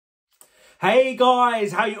Hey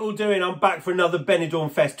guys, how you all doing? I'm back for another Benidorm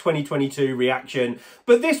Fest 2022 reaction.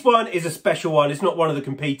 But this one is a special one. It's not one of the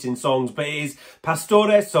competing songs, but it is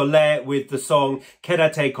Pastora Soler with the song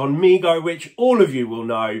Quedate Conmigo, which all of you will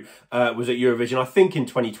know was at Eurovision, I think in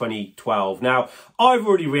 2012. Now, I've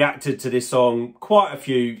already reacted to this song quite a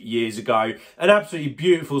few years ago. An absolutely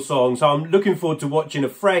beautiful song. So I'm looking forward to watching a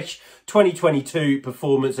fresh 2022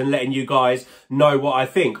 performance and letting you guys know what I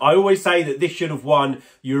think. I always say that this should have won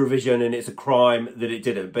Eurovision and it's a crime that it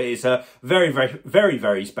didn't, but it's a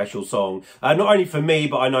very special song, not only for me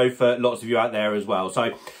but I know for lots of you out there as well.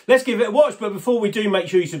 So let's give it a watch, but before we do, make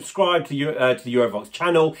sure you subscribe to the Eurovoxx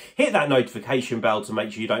channel, hit that notification bell to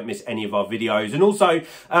make sure you don't miss any of our videos, and also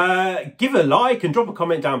give a like and drop a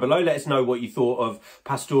comment down below. Let us know what you thought of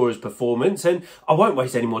Pastora's performance, and I won't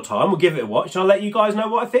waste any more time. We'll give it a watch and I'll let you guys know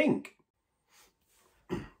what I think.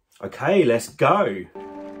 Okay, let's go.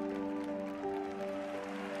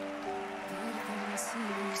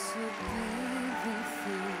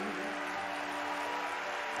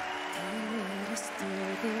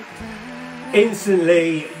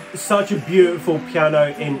 Instantly, such a beautiful piano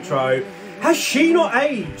intro. Has she not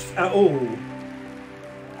aged at all?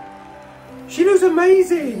 She looks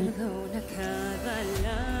amazing.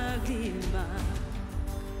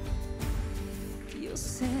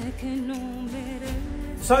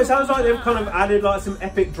 So it sounds like they've kind of added like some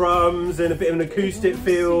epic drums and a bit of an acoustic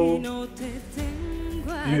feel.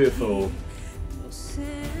 Beautiful.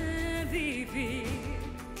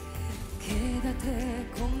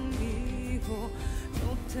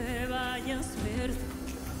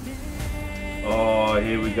 Oh,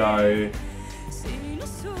 here we go.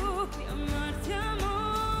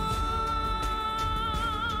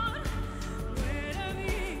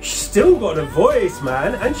 She's still got a voice,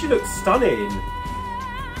 man, and she looks stunning.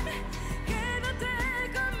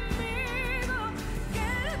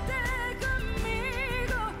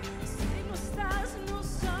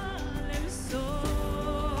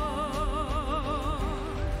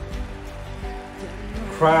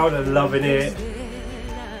 Crowd are loving it.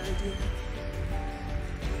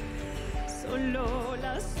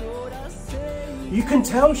 You can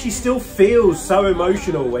tell she still feels so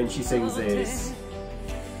emotional when she sings this.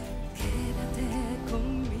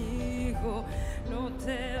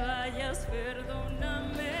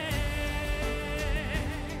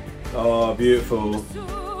 Oh, beautiful.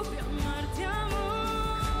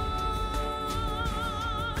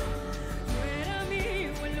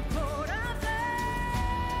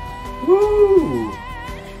 Woo!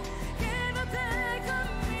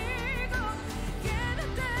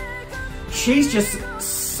 She's just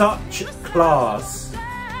such class.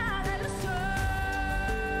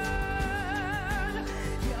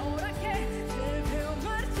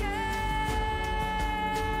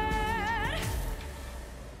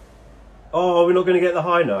 Oh, we're not going to get the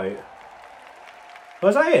high note.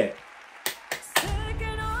 Was that it?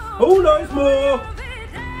 Oh, no, it's more.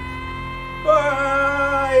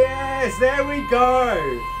 Ah, yes, there we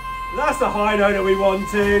go. That's the high note that we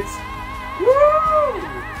wanted. Woo!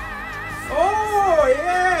 Oh,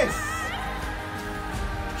 yes!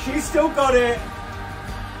 She's still got it.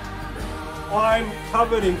 I'm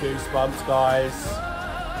covered in goosebumps, guys.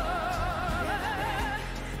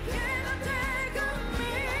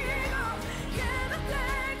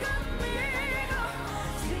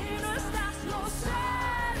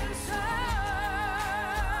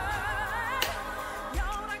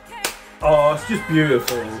 Oh, it's just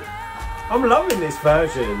beautiful. I'm loving this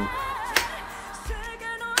version.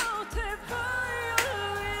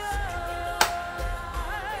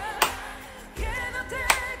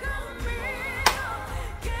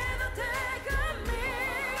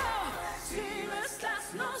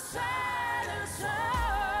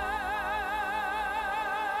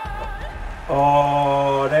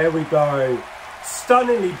 Oh, there we go.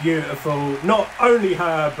 Stunningly beautiful. Not only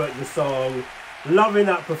her, but the song. Loving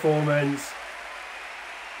that performance.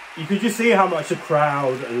 You could just see how much the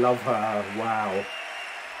crowd love her. Wow.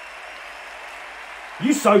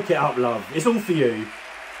 You soak it up, love. It's all for you.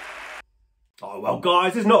 Oh, well,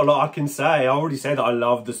 guys, there's not a lot I can say. I already said that I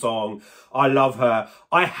love the song. I love her.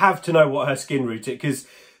 I have to know what her skin route is, because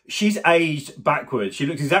she's aged backwards. She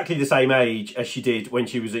looks exactly the same age as she did when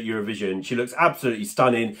she was at Eurovision. She looks absolutely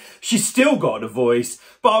stunning. She's still got a voice,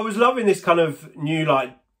 but I was loving this kind of new,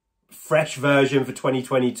 like, fresh version for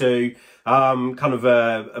 2022. kind of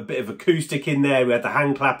a bit of acoustic in there. We had the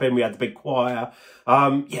hand clapping, we had the big choir.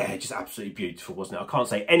 Yeah, just absolutely beautiful, wasn't it? I can't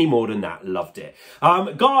say any more than that. Loved it.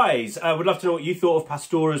 Guys, would love to know what you thought of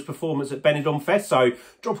Pastora's performance at Benidorm Fest. So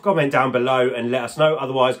drop a comment down below and let us know.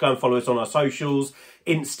 Otherwise, go and follow us on our socials,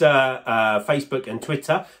 Insta, Facebook and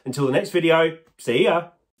Twitter. Until the next video, see ya.